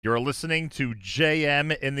You're listening to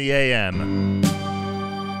JM in the AM.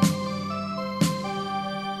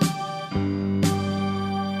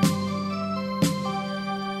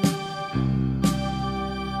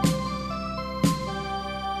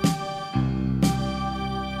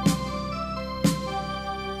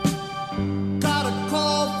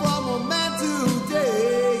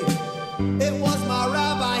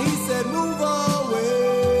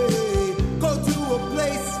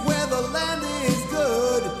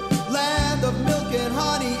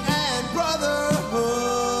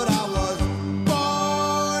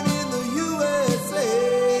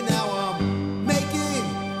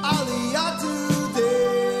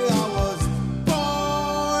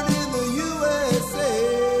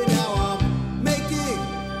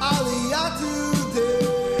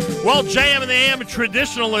 Well, JM and the AM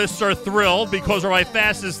traditionalists are thrilled because Rabbi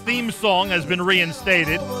Fass's theme song has been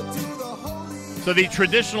reinstated. So the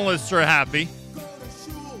traditionalists are happy.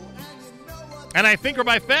 And I think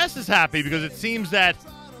Rabbi Fass is happy because it seems that,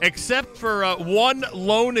 except for one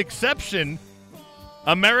lone exception,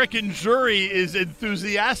 American jury is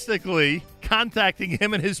enthusiastically contacting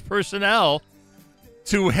him and his personnel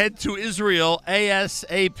to head to Israel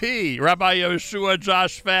ASAP. Rabbi Yoshua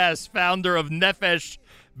Josh Fass, founder of Nefesh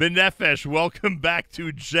B'Nefesh, welcome back to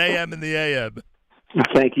JM in the AM.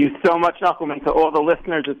 Thank you so much, Nachum, and to all the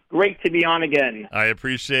listeners. It's great to be on again. I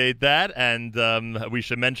appreciate that, and we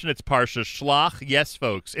should mention it's Parsha Shlach. Yes,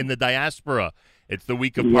 folks, in the diaspora, it's the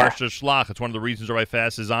week of Parsha Shlach. It's one of the reasons Rabbi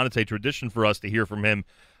Fass is on. It's a tradition for us to hear from him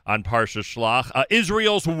on Parsha Shlach.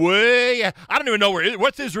 Israel's way, I don't even know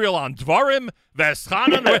what's Israel on? Dvarim,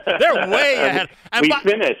 Veschanan? They're way ahead. And we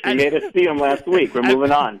finished. We made us see them last week. We're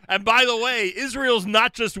moving on. And by the way, Israel's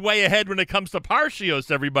not just way ahead when it comes to Parshios,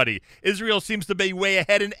 everybody. Israel seems to be way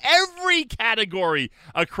ahead in every category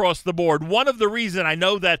across the board. One of the reasons, I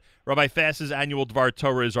know that Rabbi Fass's annual Dvar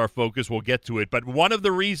Torah is our focus. We'll get to it. But one of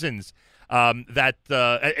the reasons that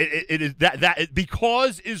it is that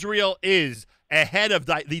because Israel is ahead of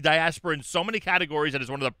the diaspora in so many categories, that is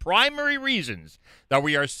one of the primary reasons that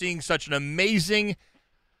we are seeing such an amazing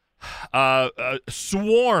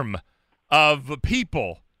swarm of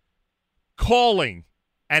people calling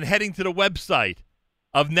and heading to the website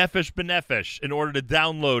of Nefesh B'Nefesh in order to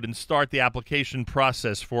download and start the application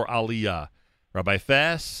process for Aliyah. Rabbi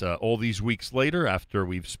Fass, all these weeks later, after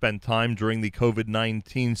we've spent time during the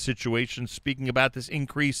COVID-19 situation speaking about this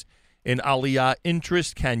increase in Aliyah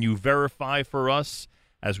interest, can you verify for us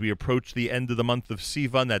as we approach the end of the month of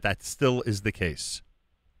Sivan that still is the case?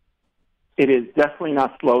 It is definitely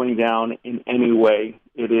not slowing down in any way.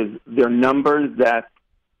 They're numbers that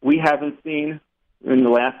we haven't seen in the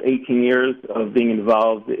last 18 years of being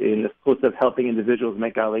involved in the process of helping individuals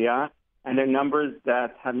make Aliyah, and they're numbers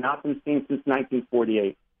that have not been seen since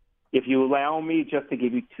 1948. If you allow me just to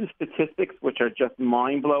give you two statistics, which are just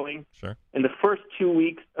mind-blowing. Sure. In the first 2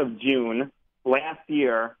 weeks of June last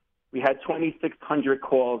year, we had 2,600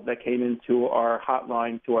 calls that came into our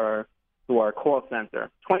hotline to our call center.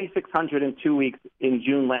 2,600 in 2 weeks in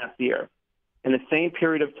June last year. In the same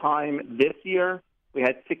period of time this year, we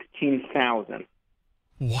had 16,000.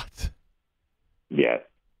 What? Yes.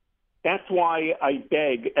 That's why I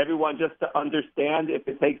beg everyone just to understand, if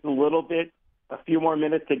it takes a few more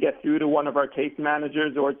minutes to get through to one of our case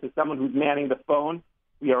managers or to someone who's manning the phone,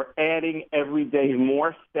 we are adding every day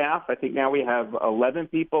more staff. I think now we have 11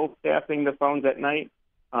 people staffing the phones at night,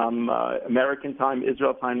 American time,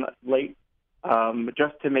 Israel time late,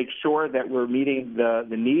 just to make sure that we're meeting the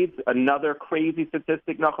needs. Another crazy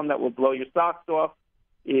statistic, Nachum, that will blow your socks off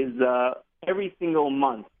is every single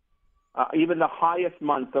month, even the highest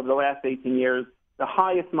month of the last 18 years, the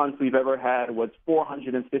highest month we've ever had was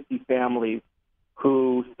 450 families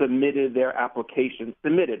who submitted their applications,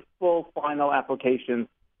 full final applications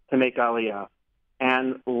to make Aliyah.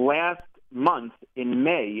 And last month, in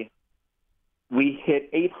May, we hit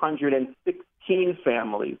 816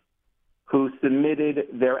 families who submitted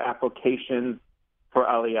their applications for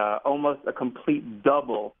Aliyah, almost a complete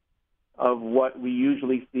double of what we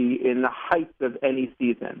usually see in the heights of any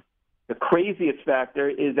season. The craziest factor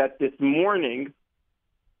is that this morning,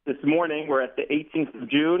 we're at the 18th of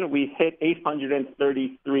June, we hit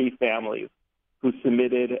 833 families who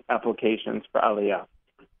submitted applications for Aliyah.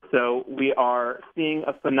 So we are seeing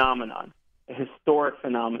a phenomenon, a historic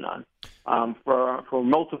phenomenon, for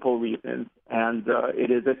multiple reasons. And it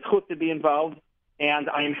is a zchut to be involved. And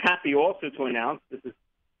I am happy also to announce,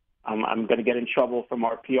 I'm going to get in trouble from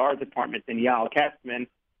our PR department in Yael Katzman,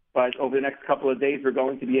 but over the next couple of days, we're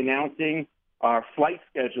going to be announcing our flight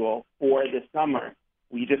schedule for this summer.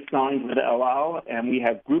 We just signed with El Al, and we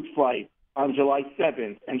have group flights on July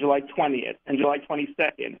 7th and July 20th and July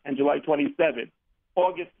 22nd and July 27th,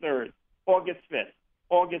 August 3rd, August 5th,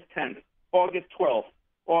 August 10th, August 12th,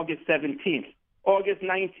 August 17th, August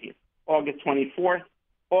 19th, August 24th,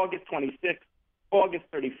 August 26th, August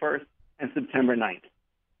 31st, and September 9th.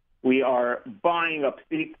 We are buying up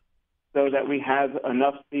seats so that we have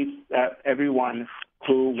enough seats that everyone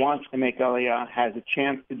who wants to make Aliyah has a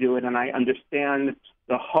chance to do it. And I understand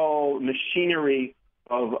the whole machinery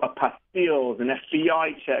of apostilles and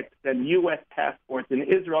FBI checks and U.S. passports and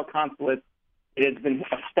Israel consulates. It has been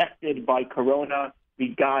affected by Corona. We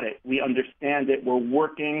got it. We understand it. We're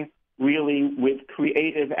working really with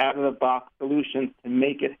creative, out-of-the-box solutions to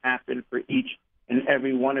make it happen for each and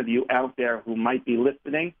every one of you out there who might be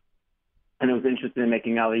listening and who's interested in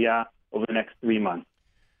making Aliyah over the next 3 months.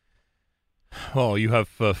 Well, you have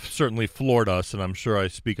certainly floored us, and I'm sure I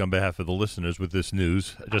speak on behalf of the listeners with this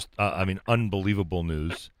news. Just, unbelievable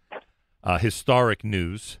news, historic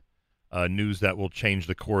news, news that will change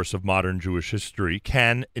the course of modern Jewish history.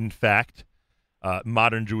 Can, in fact,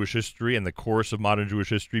 modern Jewish history and the course of modern Jewish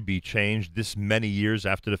history be changed this many years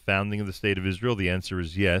after the founding of the State of Israel? The answer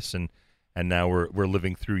is yes, and now we're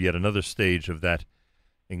living through yet another stage of that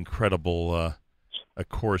incredible a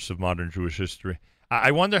course of modern Jewish history.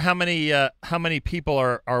 I wonder how many people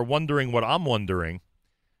are wondering what I'm wondering.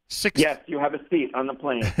 Yes, you have a seat on the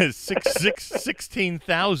plane.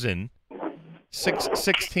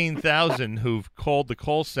 16,000 who've called the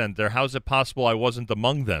call center. How's it possible I wasn't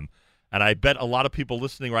among them? And I bet a lot of people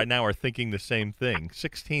listening right now are thinking the same thing.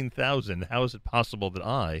 16,000. How is it possible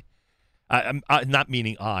that I'm not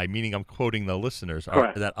meaning meaning I'm quoting the listeners,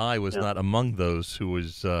 that I was not among those who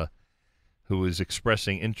was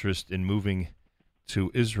expressing interest in moving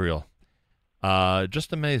to Israel.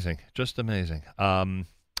 Just amazing.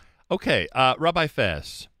 Okay, Rabbi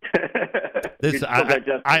Fass.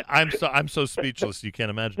 I'm so speechless you can't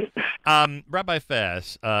imagine. Rabbi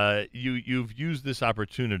Fass, you've used this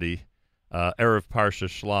opportunity, Erev Parsha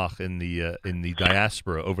Shlach in the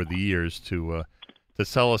diaspora over the years to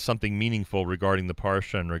tell us something meaningful regarding the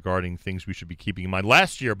Parsha and regarding things we should be keeping in mind.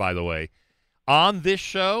 Last year, by the way, on this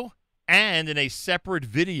show and in a separate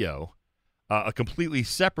video, a completely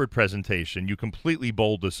separate presentation, you completely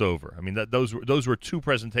bowled us over. I mean, those were two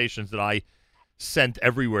presentations that I sent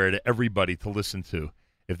everywhere to everybody to listen to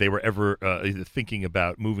if they were ever thinking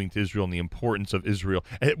about moving to Israel and the importance of Israel.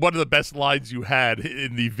 One of the best lines you had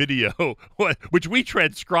in the video, which we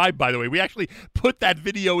transcribed, by the way, we actually put that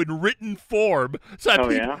video in written form so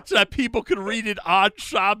that people could read it on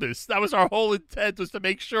Shabbos. That was our whole intent, was to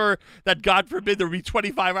make sure that, God forbid, there would be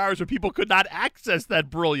 25 hours where people could not access that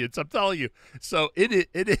brilliance. I'm telling you. So you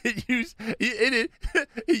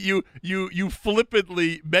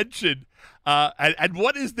flippantly mentioned. And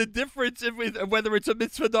what is the difference whether it's a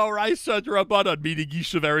mitzvah d'oraisa or rabbanan, meaning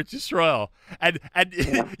Yishuv Eretz Yisrael? And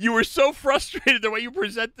you were so frustrated the way you were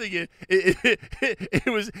presenting it.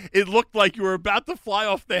 It looked like you were about to fly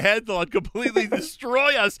off the handle and completely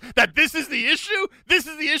destroy us. That this is the issue. This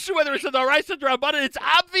is the issue. Whether it's a d'oraisa or rabbanan, it's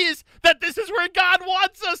obvious that this is where God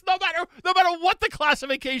wants us. No matter what the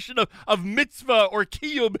classification of mitzvah or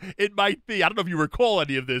kiyum it might be. I don't know if you recall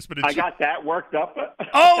any of this, but I got that worked up.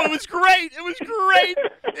 Oh, it was great. It was great.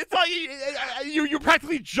 It's like you're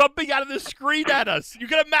practically jumping out of the screen at us. You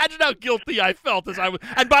can imagine how guilty I felt as I was.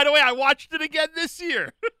 And by the way, I watched it again this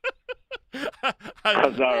year.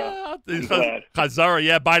 Chazara.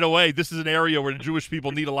 Yeah. By the way, this is an area where the Jewish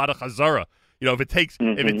people need a lot of chazara. You know, if it takes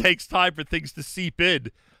time for things to seep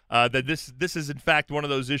in, then this is in fact one of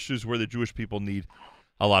those issues where the Jewish people need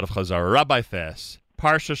a lot of chazara. Rabbi Fass,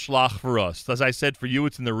 Parsha Shlach for us. As I said, for you,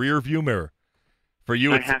 it's in the rear view mirror. For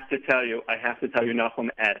you, I have to tell you, Nachum,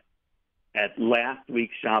 at last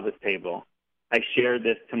week's Shabbos table, I shared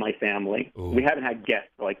this to my family. Ooh. We haven't had guests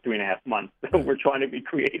for like 3.5 months, so we're trying to be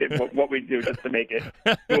creative with what we do just to make it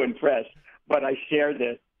new and fresh. But I shared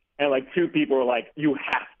this, and like 2 people were like, "You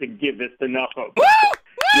have to give this to Nachum.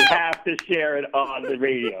 You have to share it on the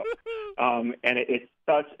radio." And it's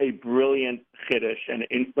such a brilliant chiddush and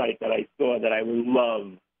insight that I saw that I would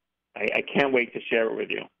love. I can't wait to share it with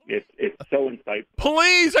you. It's so insightful.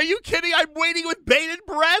 Please, are you kidding? I'm waiting with bated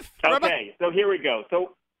breath. Okay, so here we go.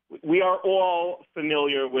 So we are all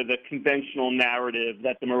familiar with the conventional narrative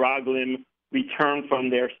that the Meraglim returned from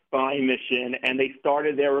their spy mission and they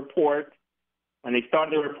started their report. When they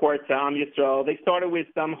started their report to Am Yisrael, they started with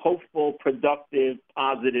some hopeful, productive,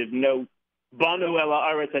 positive notes. Banu el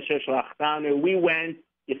haaretz asher shalachtanu. We went.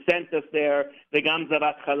 You sent us there. V'gam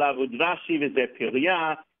zavat chalav udvashi v'zeh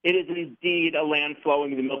pirya. It is indeed a land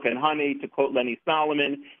flowing with milk and honey, to quote Lenny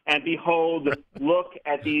Solomon. And behold, look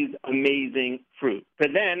at these amazing fruits. But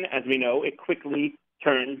then, as we know, it quickly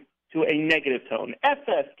turns to a negative tone.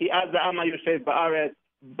 Efes, ki az ha'ama yoshev ba'aretz,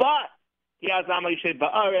 but ki az ha'ama yoshev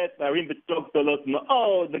ba'aretz, v'arim b'tzog dolot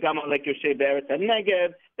ma'od, v'gam alek yoshev ba'aretz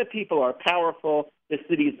ha'negev. The people are powerful, the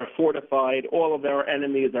cities are fortified, all of our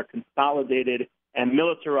enemies are consolidated and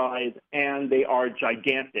militarized, and they are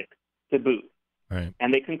gigantic to boot. Right.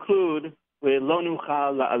 And they conclude with Lo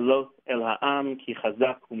nuchal la'alot el ha'am ki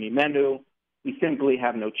chazak hu mimenu. We simply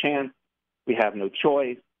have no chance. We have no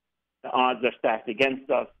choice. The odds are stacked against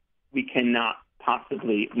us. We cannot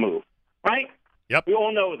possibly move. Right? Yep. We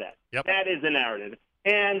all know that. Yep. That is the narrative.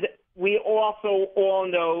 And we also all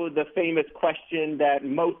know the famous question that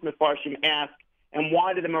most Mefarshim ask, and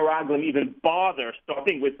why did the Meraglim even bother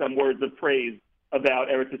starting with some words of praise about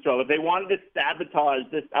Eretz Yisrael? If they wanted to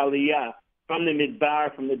sabotage this aliyah from the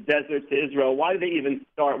Midbar, from the desert to Israel, why did they even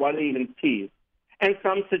start? Why did they even tease? And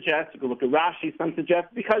some suggest, you can look at Rashi, some suggest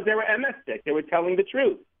because they were emistic. They were telling the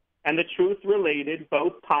truth. And the truth related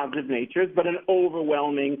both positive natures, but an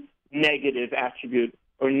overwhelming negative attribute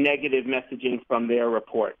or negative messaging from their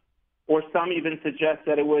report. Or some even suggest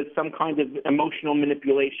that it was some kind of emotional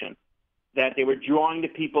manipulation, that they were drawing the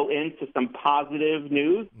people into some positive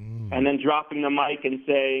news and then dropping the mic and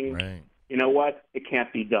saying, Right. you know what, it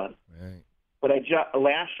can't be done. Right. But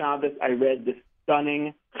last Shabbos, I read this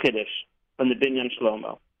stunning Chiddush from the Binyan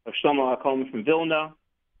Shlomo, of Shlomo HaKolm from Vilna,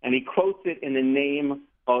 and he quotes it in the name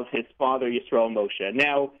of his father, Yisrael Moshe.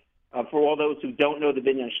 Now, for all those who don't know the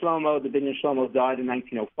Binyan Shlomo died in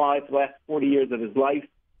 1905, the last 40 years of his life.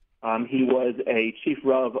 He was a chief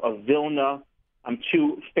rav of Vilna.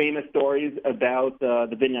 Two famous stories about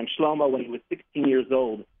the Binyan Shlomo. When he was 16 years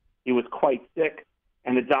old, he was quite sick,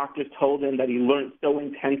 and the doctors told him that he learned so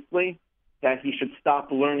intensely that he should stop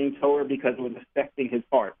learning Torah because it was affecting his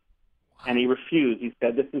heart. And he refused. He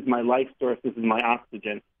said, this is my life source, this is my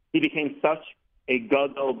oxygen. He became such a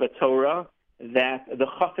gadol b'Torah that the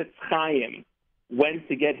Chafetz Chaim went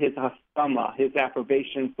to get his hastama, his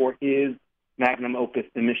approbation for his magnum opus,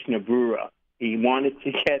 the Mishnah Brura. He wanted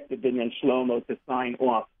to get the Binyan Shlomo to sign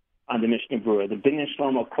off on the Mishnah Brura. The Binyan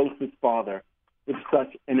Shlomo quotes his father with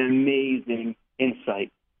such an amazing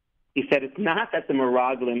insight. He said it's not that the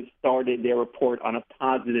Meraglim started their report on a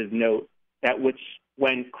positive note, that which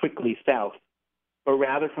went quickly south, but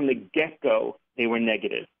rather from the get-go, they were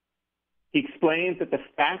negative. He explains that the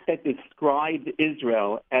fact that they described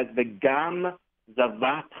Israel as the Gam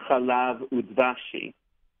Zavat Chalav Udvashi,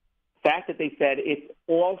 the fact that they said it's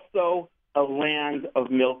also a land of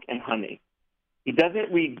milk and honey. He doesn't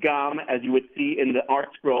read Gam, as you would see in the art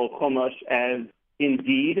scroll Chumash, as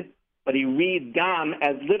indeed, but he reads Gam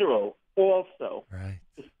as literal, also. Right.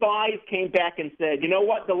 The spies came back and said, you know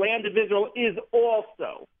what, the land of Israel is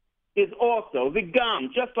also the Gam,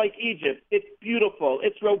 just like Egypt. It's beautiful,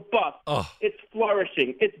 it's robust, it's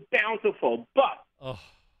flourishing, it's bountiful. But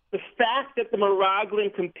the fact that the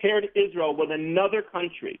Meraglim compared Israel with another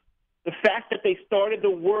country, the fact that they started the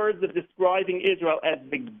words of describing Israel as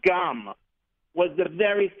the Gam,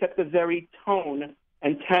 set the very tone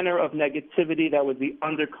and tenor of negativity that was the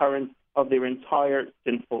undercurrent of their entire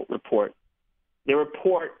sinful report. Their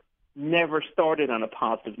report never started on a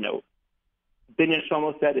positive note. Binyan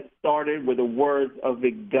Shlomo said it started with the words of the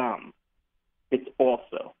Gam. It's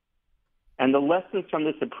also. And the lessons from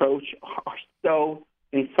this approach are so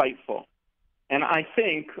insightful. And I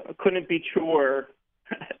think couldn't be truer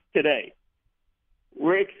today.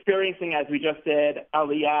 We're experiencing, as we just said,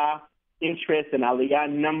 aliyah interest and aliyah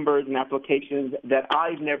numbers and applications that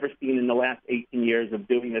I've never seen in the last 18 years of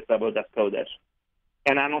doing this Avodas Kodesh.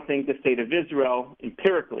 And I don't think the state of Israel,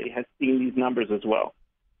 empirically, has seen these numbers as well.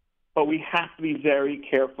 But we have to be very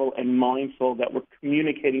careful and mindful that we're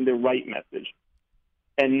communicating the right message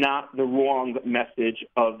and not the wrong message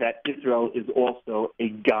of that Israel is also a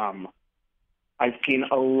Gam. I've seen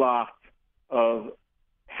a lot of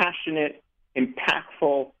passionate,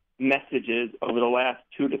 impactful messages over the last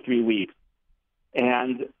 2 to 3 weeks.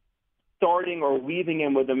 And starting or weaving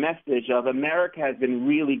in with a message of America has been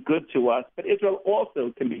really good to us, but Israel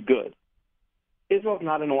also can be good. Israel's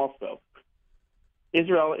not an also.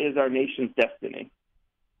 Israel is our nation's destiny.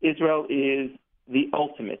 Israel is the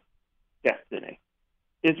ultimate destiny.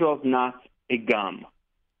 Israel's not a Gam.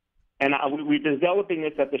 And we're developing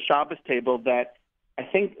this at the Shabbos table that I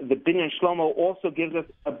think the Binyan Shlomo also gives us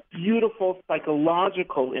a beautiful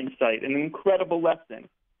psychological insight, an incredible lesson,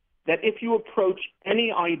 that if you approach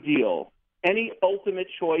any ideal, any ultimate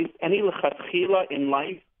choice, any lechatchila in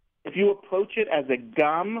life, if you approach it as a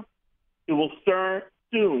Gam, it will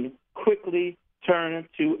soon, quickly turn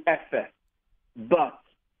to Efes. But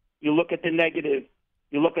you look at the negatives,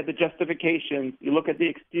 you look at the justifications, you look at the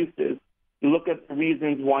excuses, you look at the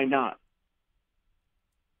reasons why not.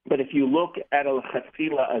 But if you look at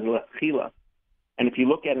al-Chatchila as al-Chatchila, and if you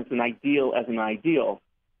look at it as an ideal,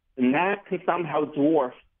 then that can somehow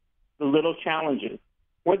dwarf the little challenges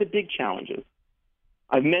or the big challenges.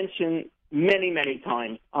 I've mentioned many, many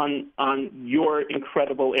times on your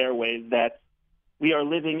incredible airways that we are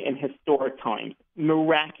living in historic times,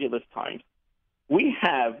 miraculous times. We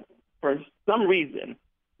have, for some reason,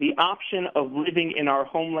 the option of living in our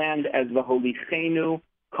homeland as v'holichenu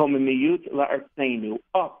komimiyut la'artzenu,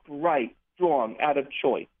 upright, strong, out of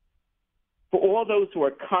choice. For all those who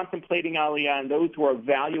are contemplating Aliyah and those who are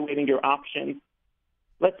evaluating your options,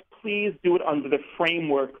 let's please do it under the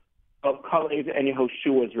framework of Kalev and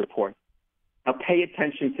Yehoshua's report. Now pay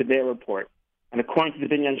attention to their report. And according to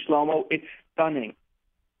the Binyan Shlomo, it's stunning.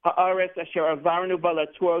 Ha'aretz asher avarnu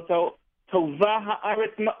balatuoto tova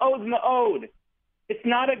ha'aretz ma'od ma'od. It's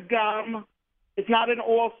not a gam. It's not an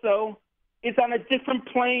also. It's on a different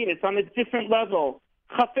plane. It's on a different level.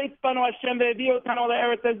 This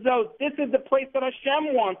is the place that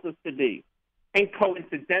Hashem wants us to be. And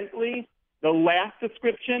coincidentally, the last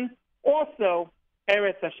description also,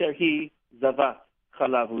 Eretz Asher Hi Zavat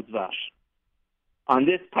Chalav Udvash. On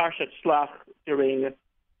this Parshat Shlach, during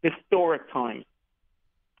historic times,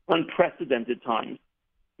 unprecedented times,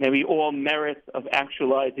 may we all merit of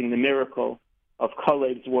actualizing the miracle of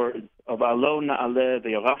Kalev's words of Alo Na'aleh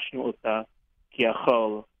V'yorashnu Ota Ki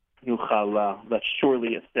Achol Nuchal. Let's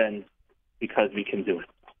surely ascend because we can do it.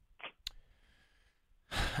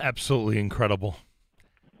 Absolutely incredible.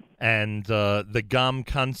 And the Gam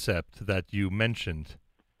concept that you mentioned,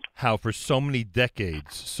 how for so many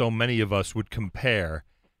decades, so many of us would compare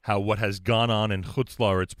how what has gone on in Chutz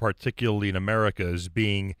La'aretz, particularly in America, is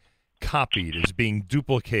being copied, is being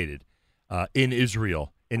duplicated in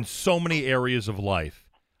Israel, in so many areas of life.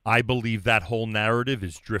 I believe that whole narrative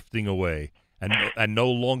is drifting away, and no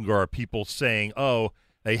longer are people saying, oh,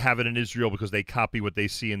 they have it in Israel because they copy what they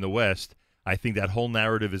see in the West. I think that whole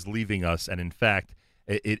narrative is leaving us, and in fact,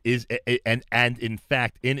 it is, and in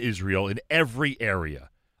fact, in Israel, in every area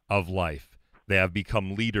of life, they have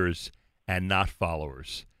become leaders and not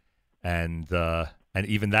followers, and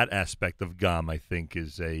even that aspect of Gam, I think,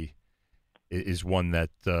 is one that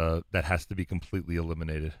has to be completely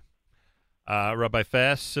eliminated. Rabbi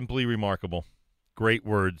Fass, simply remarkable. Great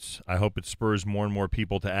words. I hope it spurs more and more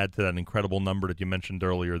people to add to that incredible number that you mentioned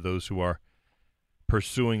earlier, those who are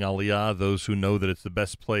pursuing Aliyah, those who know that it's the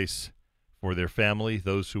best place for their family,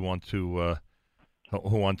 those who want to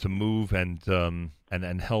move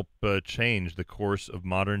and help change the course of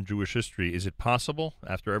modern Jewish history. Is it possible,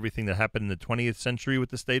 after everything that happened in the 20th century with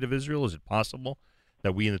the State of Israel, is it possible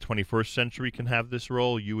that we in the 21st century can have this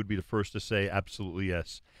role? You would be the first to say absolutely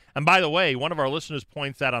yes. And by the way, one of our listeners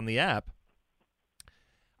points out on the app,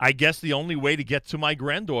 I guess the only way to get to my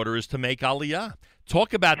granddaughter is to make Aliyah.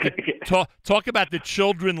 Talk about the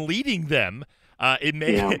children leading them.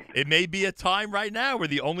 It may be a time right now where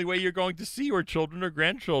the only way you're going to see your children or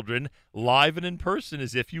grandchildren live and in person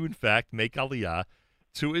is if you in fact make Aliyah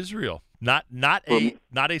to Israel. Not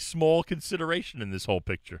a small consideration in this whole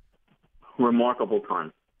picture. Remarkable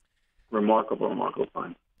time. Remarkable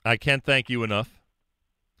time. I can't thank you enough.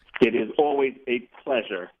 It is always a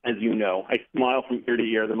pleasure, as you know. I smile from ear to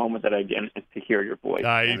ear the moment that I get to hear your voice.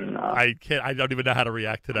 I don't even know how to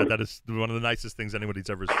react to that. That is one of the nicest things anybody's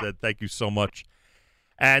ever said. Thank you so much.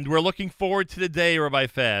 And we're looking forward to the day, Rabbi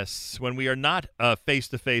Fass, when we are not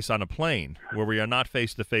face-to-face on a plane, where we are not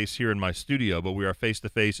face-to-face here in my studio, but we are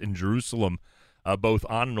face-to-face in Jerusalem, both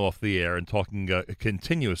on and off the air, and talking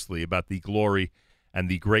continuously about the glory and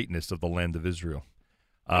the greatness of the land of Israel.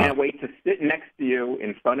 Can't wait to sit next to you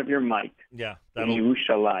in front of your mic in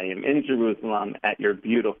Yerushalayim, in Jerusalem, at your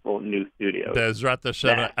beautiful new studio. Bezrat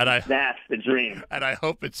Hashem, that's the dream. And I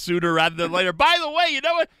hope it's sooner rather than later. By the way,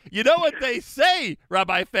 you know what they say,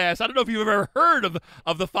 Rabbi Fass. I don't know if you've ever heard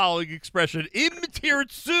of the following expression: "Im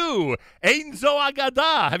tirtzu, ein zo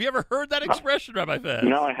agada." Have you ever heard that expression, Rabbi Fass?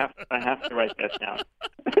 No, I have to write that down.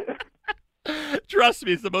 Trust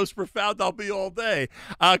me, it's the most profound I'll be all day.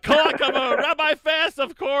 Rabbi Fass,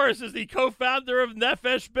 of course, is the co-founder of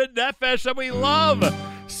Nefesh B'Nefesh, and we love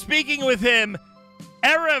speaking with him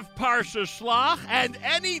Erev Parsha Shlach and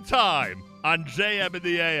anytime on JM in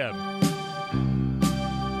the AM.